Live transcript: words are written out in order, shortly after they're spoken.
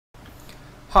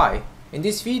Hi, in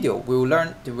this video we will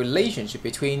learn the relationship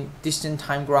between distance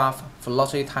time graph,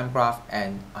 velocity time graph,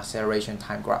 and acceleration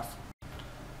time graph.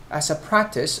 As a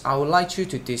practice, I would like you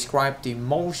to describe the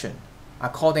motion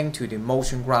according to the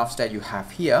motion graphs that you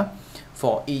have here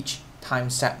for each time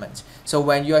segment. So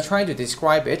when you are trying to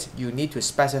describe it, you need to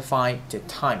specify the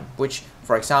time, which,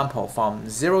 for example, from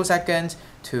 0 seconds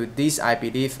to this, I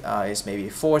believe is maybe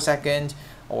 4 seconds,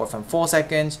 or from 4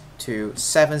 seconds to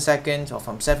 7 seconds, or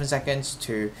from 7 seconds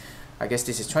to, I guess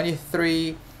this is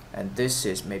 23, and this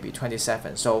is maybe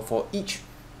 27. So for each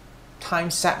time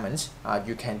segment,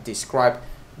 you can describe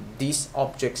this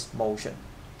object's motion.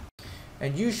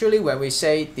 And usually when we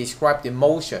say describe the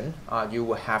motion, you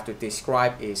will have to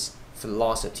describe its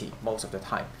velocity most of the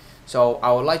time. So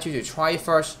I would like you to try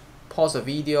first, pause the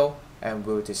video, and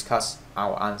we'll discuss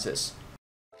our answers.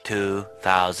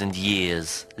 2,000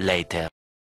 years later.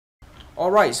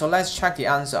 Alright, so let's check the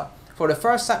answer. For the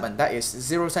first segment, that is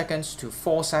 0 seconds to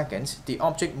 4 seconds, the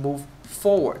object moved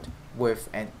forward with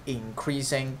an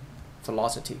increasing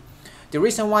velocity. The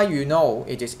reason why you know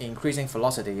it is increasing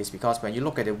velocity is because when you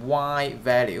look at the y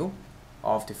value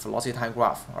of the velocity time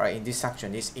graph, right, in this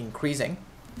section is increasing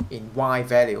in y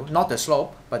value, not the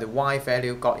slope, but the y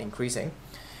value got increasing.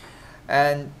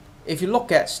 And if you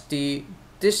look at the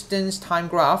distance time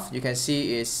graph, you can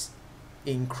see is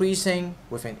increasing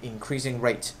with an increasing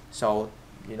rate. So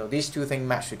you know these two things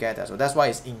match together, so that's why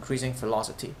it's increasing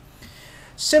velocity.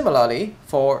 Similarly,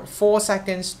 for 4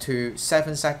 seconds to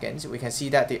 7 seconds, we can see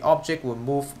that the object will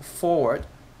move forward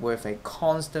with a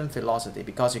constant velocity,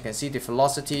 because you can see the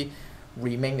velocity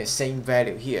remain the same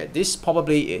value here. This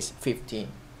probably is 15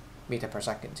 meters per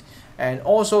second. And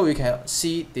also you can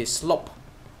see the slope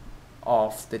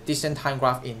of the distance time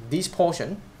graph in this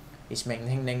portion is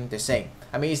maintaining the same.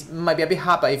 I mean, it might be a bit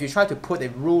hard, but if you try to put a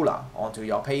ruler onto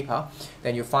your paper,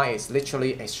 then you find it's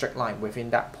literally a straight line within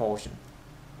that portion.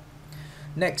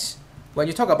 Next, when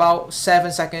you talk about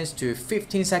 7 seconds to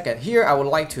 15 seconds, here I would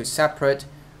like to separate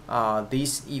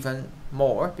these even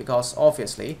more, because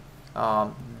obviously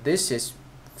this is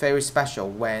very special.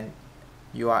 When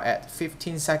you are at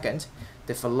 15 seconds,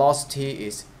 the velocity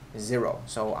is 0.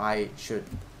 So I should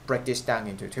break this down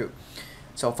into two.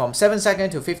 So from 7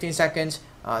 seconds to 15 seconds,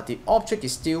 the object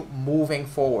is still moving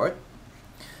forward.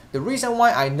 The reason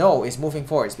why I know it's moving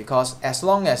forward is because as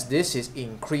long as this is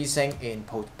increasing in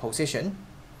position,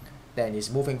 then it's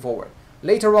moving forward.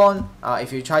 Later on,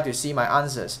 if you try to see my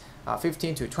answers,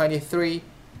 15 to 23,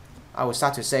 I will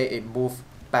start to say it moved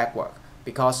backward,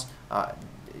 because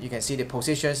you can see the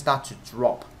position start to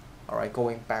drop, all right,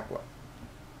 going backward,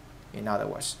 in other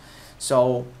words.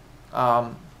 So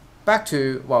back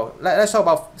to, well, let's talk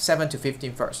about 7 to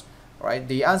 15 first. All right,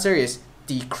 the answer is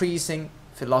decreasing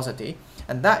velocity,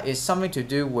 and that is something to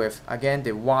do with, again,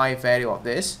 the y value of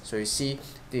this. So you see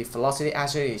the velocity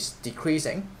actually is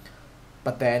decreasing,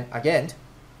 but then again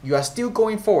you are still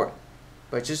going forward,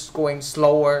 but just going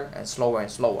slower and slower and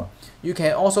slower. You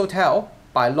can also tell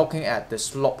by looking at the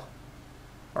slope,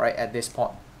 all right, at this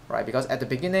point, right, because at the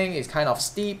beginning it's kind of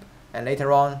steep, and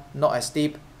later on not as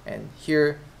steep, and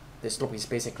here the slope is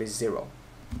basically 0.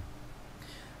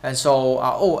 And so,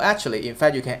 oh, actually, in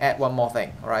fact, you can add one more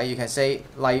thing, right? You can say,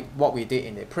 like what we did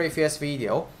in the previous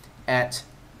video, at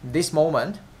this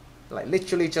moment, like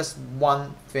literally just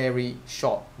one very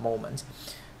short moment,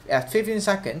 at 15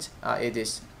 seconds, it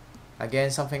is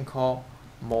again something called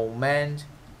momentarily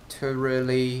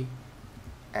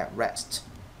at rest.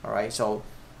 All right. So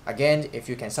again, if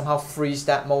you can somehow freeze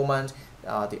that moment,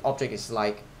 the object is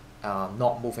like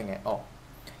not moving at all.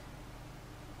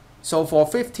 So for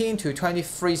 15 to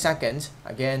 23 seconds,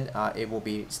 again, it will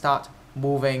be start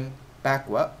moving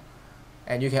backward.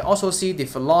 And you can also see the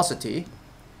velocity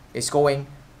is going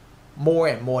more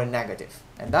and more negative.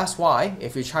 And that's why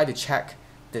if you try to check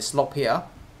the slope here,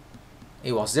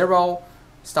 it was 0,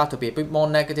 start to be a bit more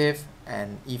negative,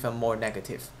 and even more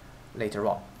negative later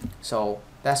on. So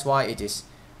that's why it is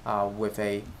with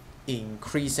a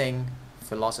increasing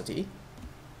velocity.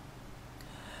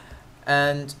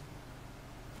 And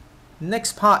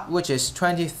next part, which is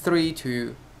 23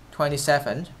 to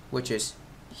 27, which is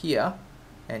here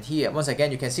and here. Once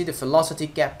again, you can see the velocity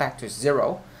get back to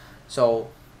 0. So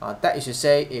that is to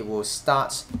say it will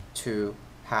start to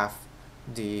have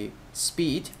the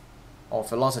speed or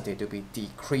velocity to be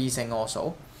decreasing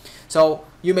also. So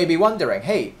you may be wondering,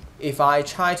 hey, if I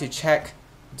try to check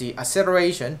the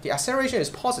acceleration is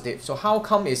positive, so how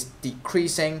come it's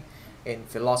decreasing in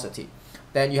velocity?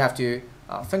 Then you have to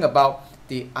think about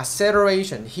the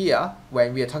acceleration here.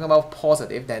 When we are talking about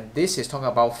positive, then this is talking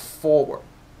about forward,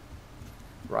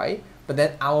 right? But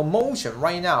then our motion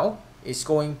right now is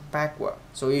going backward.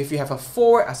 So if you have a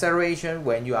forward acceleration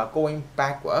when you are going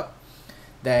backward,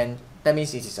 then that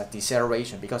means it is a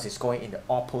deceleration because it's going in the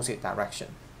opposite direction.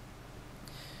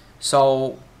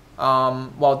 So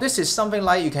well, this is something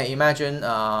like, you can imagine,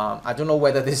 I don't know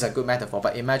whether this is a good metaphor,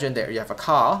 but imagine that you have a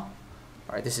car.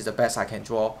 All right, this is the best I can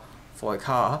draw for a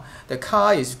car. The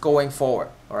car is going forward,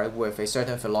 all right, with a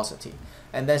certain velocity,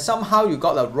 and then somehow you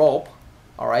got a rope,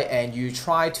 all right, and you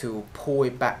try to pull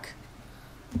it back.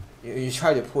 You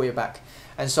try to pull it back,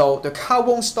 and so the car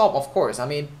won't stop, of course, I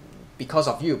mean, because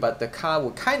of you, but the car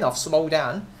will kind of slow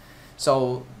down.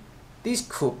 So this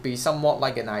could be somewhat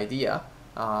like an idea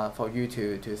for you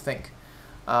to think,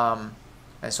 and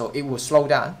so it will slow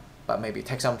down, but maybe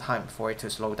take some time for it to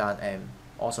slow down and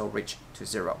also reach to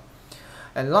 0.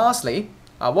 And lastly,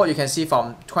 what you can see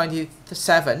from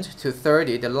 27 to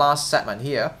 30, the last segment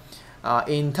here,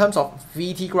 in terms of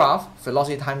VT graph,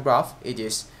 velocity time graph, it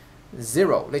is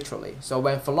 0 literally. So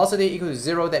when velocity equals to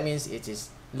 0, that means it is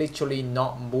literally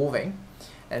not moving,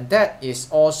 and that is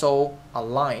also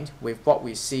aligned with what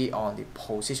we see on the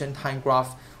position time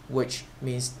graph, which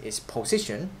means its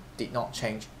position did not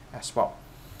change as well.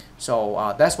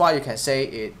 So that's why you can say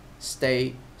it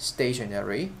stay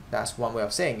stationary. That's one way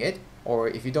of saying it. Or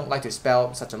if you don't like to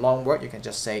spell such a long word, you can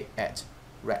just say at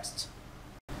rest.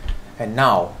 And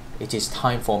now it is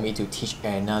time for me to teach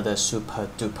another super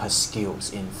duper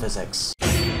skills in physics.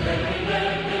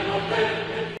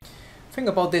 Think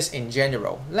about this in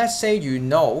general. Let's say you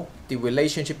know the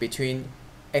relationship between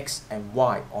x and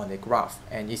y on a graph,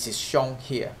 and it is shown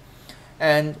here.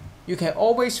 And you can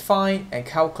always find and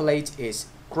calculate its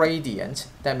gradient,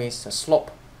 that means the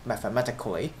slope,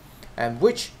 mathematically, and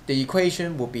which the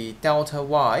equation will be delta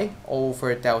y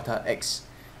over delta x,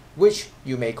 which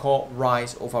you may call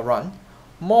rise over run.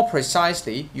 More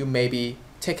precisely, you may be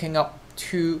taking up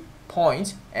 2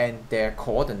 points and their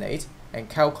coordinate and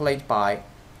calculate by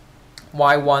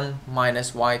y1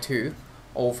 minus y2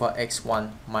 over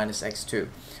x1 minus x2.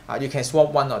 You can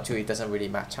swap 1 or 2, it doesn't really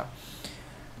matter.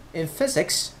 In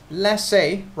physics, let's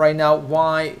say right now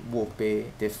y will be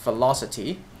the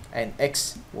velocity and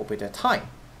x will be the time.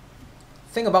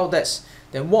 Think about this.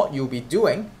 Then what you'll be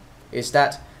doing is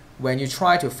that when you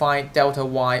try to find delta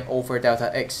y over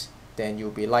delta x, then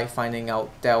you'll be like finding out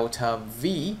delta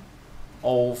v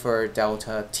over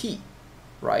delta t,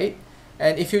 right?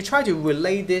 And if you try to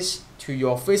relate this to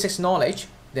your physics knowledge,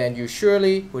 then you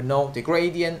surely will know the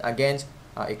gradient. Again,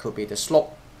 it could be the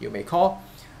slope, you may call,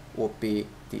 would be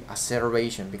the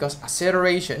acceleration, because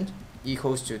acceleration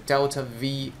equals to delta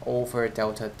v over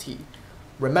delta t.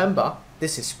 Remember,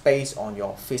 this is based on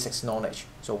your physics knowledge.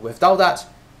 So without that,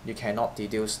 you cannot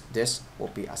deduce this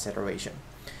would be acceleration.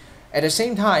 At the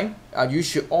same time, you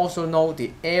should also know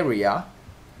the area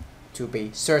to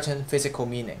be certain physical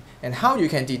meaning. And how you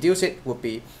can deduce it would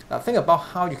be, think about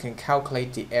how you can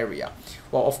calculate the area.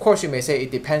 Well, of course, you may say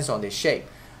it depends on the shape.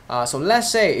 So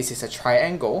let's say it is a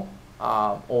triangle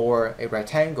or a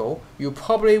rectangle, you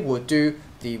probably would do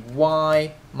the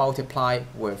y multiplied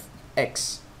with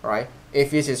x, right?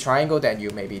 If it is a triangle, then you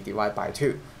maybe divide by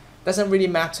 2. Doesn't really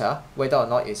matter whether or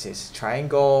not it is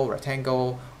triangle,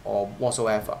 rectangle, or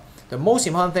whatsoever. The most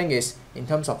important thing is, in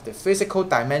terms of the physical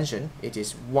dimension, it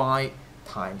is y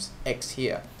times x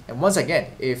here. And once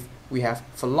again, if we have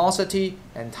velocity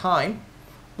and time,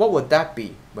 what would that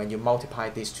be when you multiply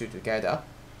these two together?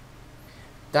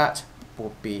 That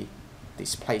would be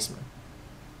displacement.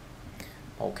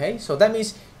 Okay, so that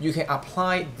means you can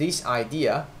apply this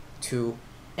idea to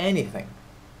anything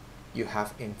you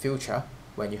have in future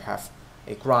when you have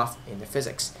a graph in the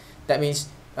physics. That means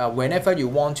whenever you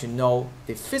want to know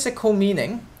the physical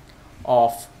meaning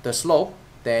of the slope,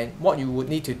 then what you would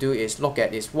need to do is look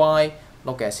at its y,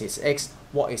 look at its x,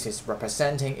 what is it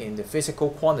representing in the physical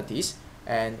quantities,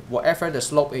 and whatever the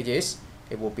slope it is,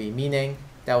 it will be meaning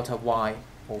delta y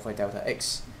over delta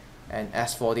x. And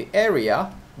as for the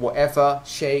area, whatever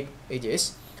shape it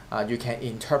is, you can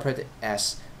interpret it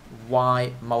as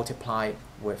y multiplied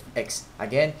with x.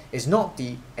 Again, it's not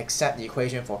the exact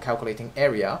equation for calculating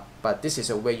area, but this is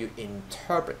a way you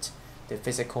interpret the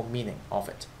physical meaning of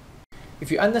it.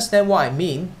 If you understand what I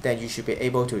mean, then you should be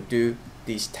able to do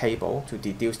this table to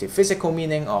deduce the physical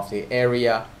meaning of the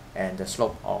area and the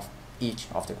slope of each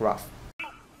of the graph.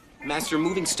 Master,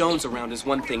 moving stones around is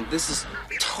one thing. This is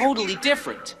totally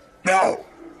different. No,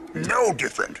 no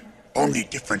different. Only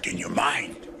different in your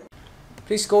mind.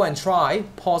 Please go and try,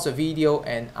 pause the video,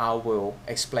 and I will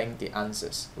explain the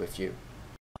answers with you.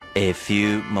 A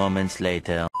few moments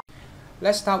later.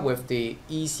 Let's start with the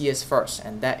easiest first,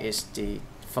 and that is the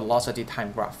velocity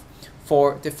time graph.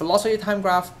 For the velocity time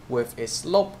graph with its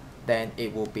slope, then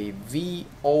it will be v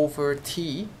over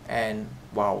t, and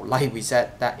well, like we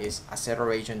said, that is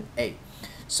acceleration a.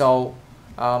 So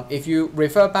if you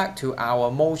refer back to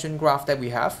our motion graph that we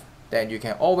have, then you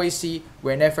can always see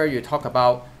whenever you talk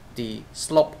about the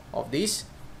slope of this,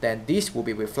 then this will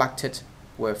be reflected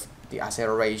with the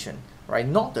acceleration, right?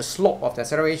 Not the slope of the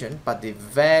acceleration, but the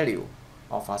value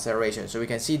of acceleration. So we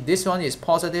can see this one is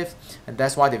positive, and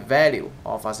that's why the value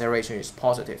of acceleration is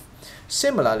positive.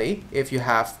 Similarly, if you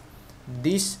have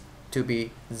this to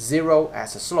be 0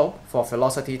 as a slope for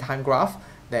velocity time graph,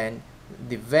 then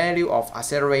the value of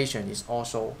acceleration is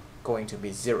also going to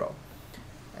be 0.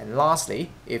 And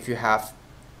lastly, if you have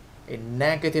a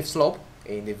negative slope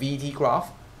in the VT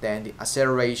graph, then the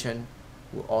acceleration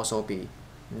will also be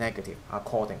negative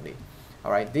accordingly.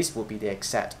 Alright, this will be the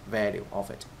exact value of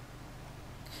it.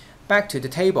 Back to the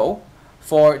table,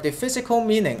 for the physical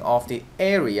meaning of the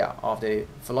area of the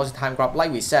velocity time graph,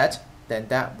 like we said, then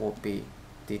that will be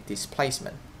the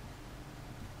displacement.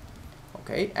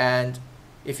 Okay, and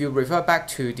if you refer back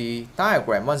to the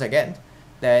diagram once again,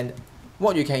 then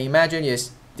what you can imagine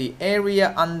is the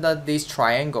area under this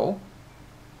triangle.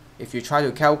 If you try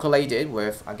to calculate it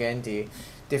with, again, the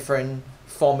different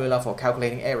formula for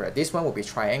calculating area, this one will be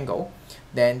triangle,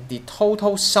 then the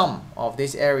total sum of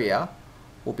this area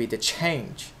will be the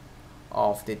change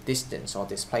of the distance or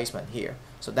displacement here.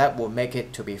 So that will make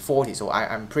it to be 40. So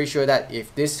I'm pretty sure that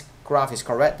if this graph is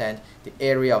correct, then the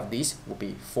area of this will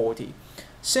be 40.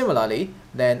 Similarly,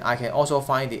 then I can also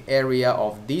find the area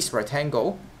of this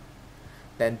rectangle,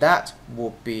 then that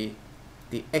will be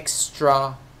the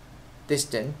extra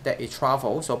distance that it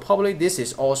travels. So probably this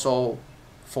is also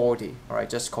 40, all right,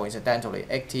 just coincidentally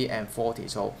 80 and 40.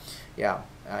 So yeah,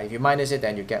 if you minus it,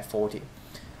 then you get 40.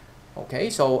 Okay,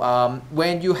 so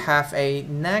when you have a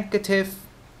negative,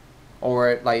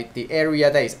 or like the area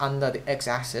that is under the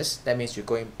x-axis, that means you're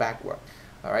going backward.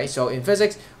 All right, so in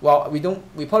physics, well,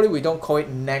 we probably don't call it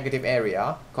negative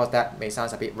area because that may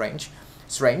sound a bit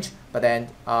strange. But then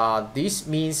this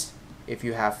means if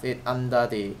you have it under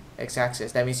the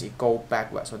x-axis, that means it go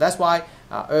backward. So that's why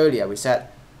earlier we said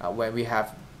when we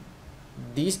have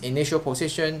this initial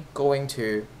position going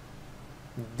to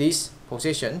this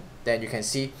position, then you can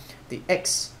see the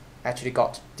x actually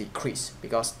got decreased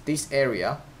because this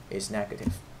area is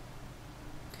negative.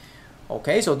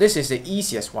 Okay, so this is the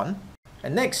easiest one.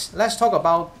 And next, let's talk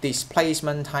about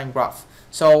displacement time graph.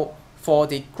 So for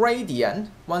the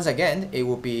gradient, once again, it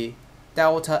will be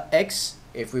delta x,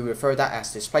 if we refer that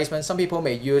as displacement. Some people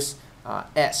may use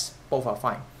s, both are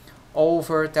fine,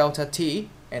 over delta t,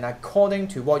 and according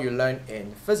to what you learned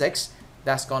in physics,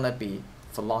 that's gonna be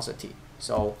velocity.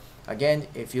 So again,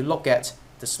 if you look at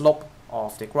the slope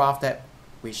of the graph that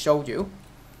we showed you,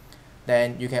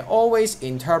 then you can always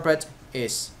interpret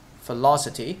its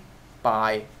velocity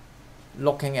by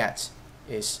looking at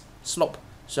its slope.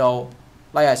 So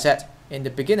like I said in the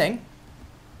beginning,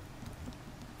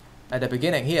 at the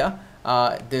beginning here,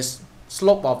 this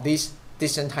slope of this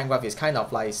distance time graph is kind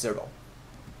of like 0.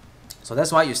 So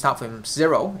that's why you start from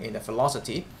 0 in the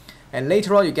velocity, and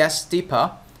later on you get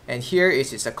steeper, and here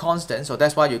it's a constant, so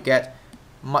that's why you get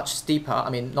much steeper, I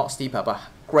mean not steeper but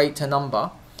greater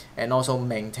number, and also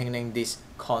maintaining this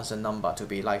constant number to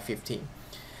be like 15.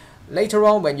 Later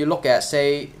on, when you look at,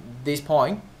 say, this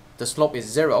point, the slope is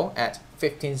 0 at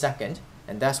 15 seconds,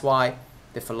 and that's why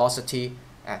the velocity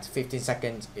at 15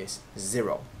 seconds is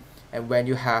 0. And when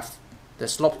you have the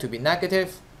slope to be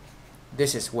negative,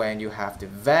 this is when you have the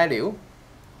value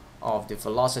of the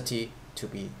velocity to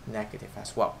be negative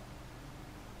as well.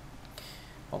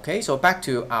 Okay, so back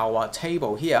to our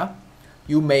table here.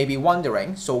 You may be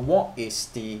wondering, so what is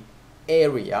the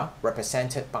area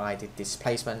represented by the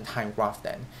displacement time graph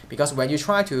then? Because when you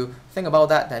try to think about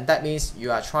that, then that means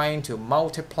you are trying to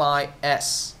multiply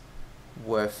s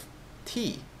with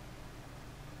t.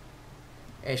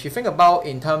 If you think about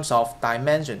in terms of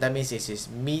dimension, that means this is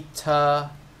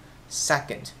meter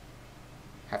second.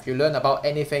 Have you learned about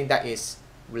anything that is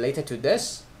related to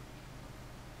this?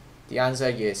 The answer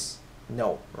is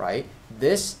no, right?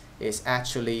 This is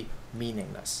actually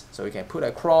meaningless. So you can put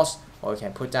across or you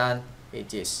can put down,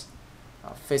 it is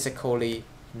physically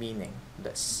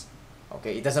meaningless.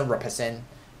 Okay, it doesn't represent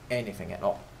anything at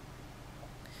all.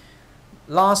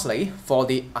 Lastly, for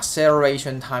the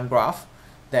acceleration time graph,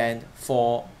 then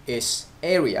for its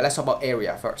area, let's talk about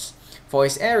area first. For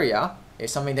its area,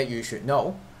 is something that you should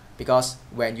know, because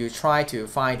when you try to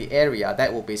find the area,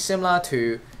 that will be similar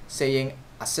to saying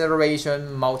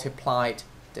acceleration multiplied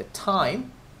the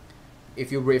time.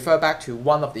 If you refer back to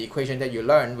one of the equations that you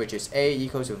learned, which is a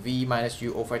equals to v minus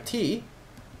u over t,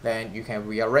 then you can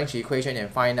rearrange the equation and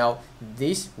find out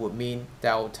this would mean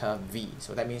delta V.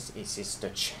 So that means it is the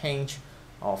change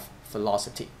of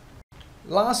velocity.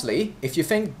 Lastly, if you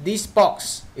think this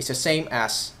box is the same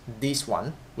as this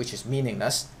one, which is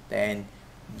meaningless, then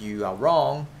you are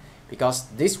wrong, because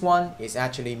this one is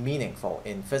actually meaningful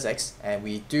in physics and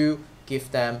we do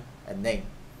give them a name.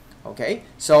 Okay,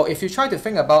 so if you try to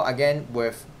think about again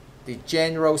with the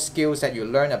general skills that you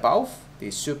learn about,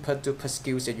 the super duper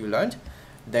skills that you learned,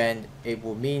 then it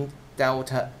will mean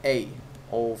delta A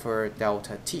over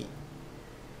delta T.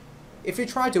 If you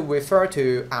try to refer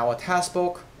to our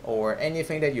textbook or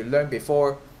anything that you learned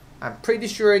before, I'm pretty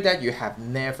sure that you have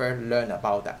never learned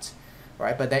about that,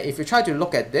 right? But then if you try to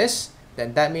look at this,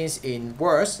 then that means in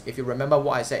words, if you remember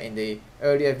what I said in the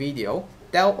earlier video,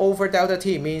 del over delta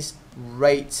T means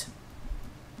rate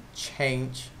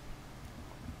change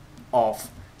of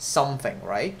something,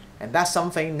 right? And that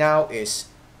something now is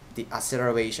the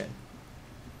acceleration.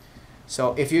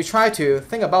 So if you try to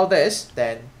think about this,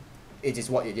 then it is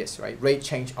what it is, right? Rate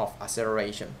change of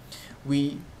acceleration.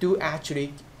 We do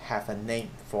actually have a name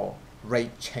for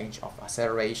rate change of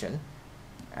acceleration,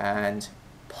 and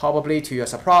probably to your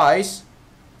surprise,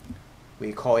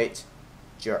 we call it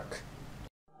jerk.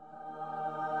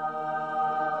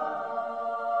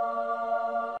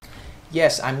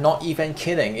 Yes, I'm not even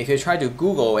kidding. If you try to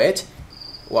Google it,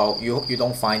 well, you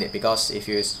don't find it, because if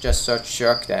you just search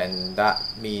jerk, then that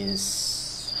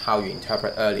means how you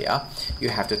interpret earlier. You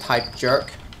have to type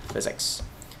jerk physics,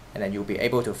 and then you'll be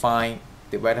able to find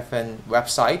the relevant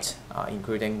website,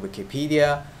 including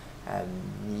Wikipedia.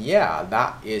 And yeah,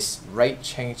 that is rate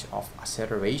change of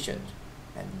acceleration,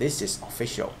 and this is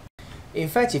official. In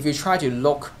fact, if you try to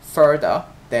look further,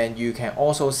 then you can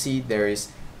also see there is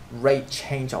rate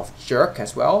change of jerk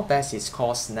as well. That is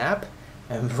called snap,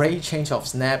 and rate change of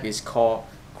snap is called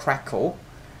crackle,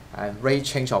 and rate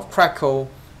change of crackle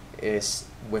is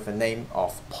with the name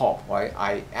of pop, right?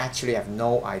 I actually have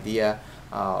no idea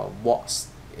what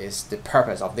is the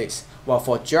purpose of this. Well,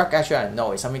 for jerk, actually I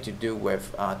know it's something to do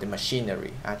with the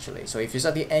machinery actually. So if you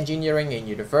study engineering in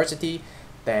university,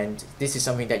 then this is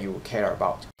something that you will care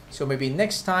about. So maybe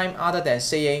next time, other than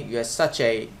saying you are such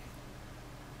a,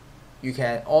 you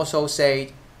can also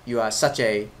say you are such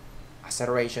a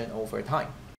acceleration over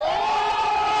time.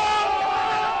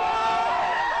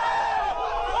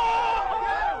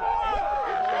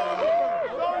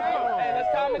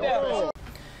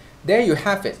 There you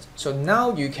have it. So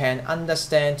now you can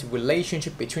understand the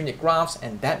relationship between the graphs,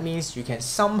 and that means you can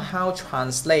somehow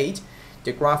translate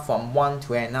the graph from one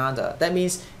to another. That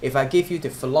means if I give you the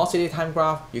velocity time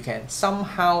graph, you can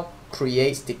somehow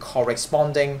create the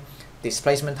corresponding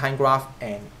displacement time graph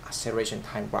and acceleration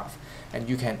time graph. And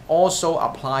you can also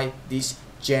apply this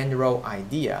general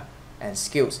idea and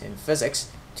skills in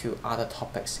physics to other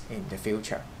topics in the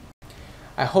future.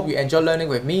 I hope you enjoy learning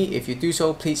with me. If you do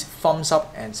so, please thumbs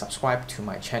up and subscribe to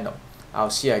my channel. I'll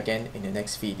see you again in the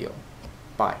next video.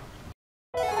 Bye.